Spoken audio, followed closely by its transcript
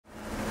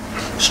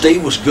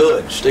Steve was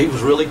good. Steve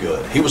was really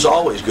good. He was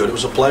always good. It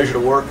was a pleasure to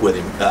work with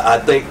him. I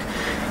think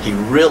he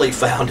really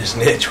found his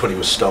niche when he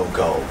was Stone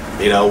Cold.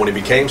 You know, when he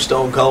became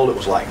Stone Cold, it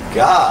was like,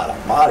 God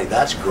almighty,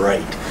 that's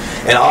great.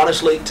 And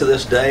honestly, to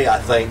this day, I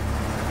think,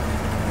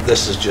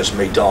 this is just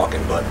me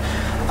talking, but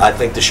I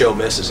think the show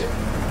misses him.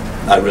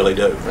 I really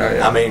do. Oh,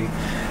 yeah. I mean,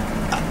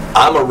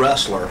 I'm a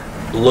wrestler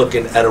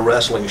looking at a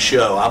wrestling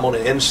show. I'm on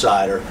an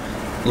insider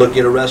looking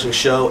at a wrestling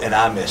show, and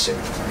I miss him.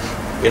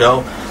 You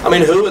know? I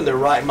mean, who in their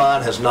right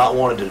mind has not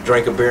wanted to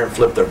drink a beer and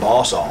flip their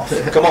boss off?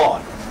 Come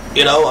on.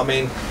 You know, I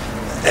mean,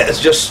 it's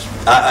just,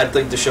 I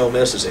think the show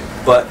misses him.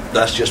 But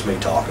that's just me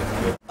talking.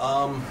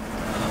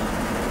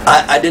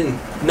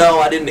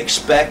 I didn't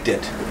expect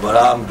it, but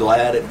I'm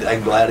glad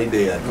he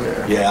did.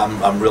 Yeah,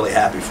 I'm really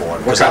happy for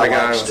him. What kind of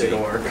guy was he to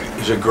work?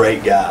 He's a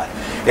great guy.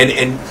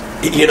 And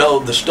you know,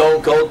 the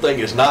Stone Cold thing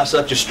is not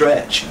such a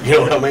stretch. You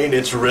know what I mean?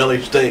 It's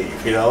really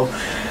Steve, you know.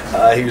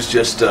 He was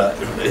just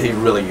he's a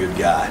really good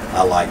guy.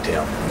 I liked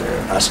him.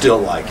 I still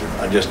like him.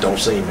 I just don't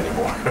see him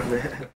anymore.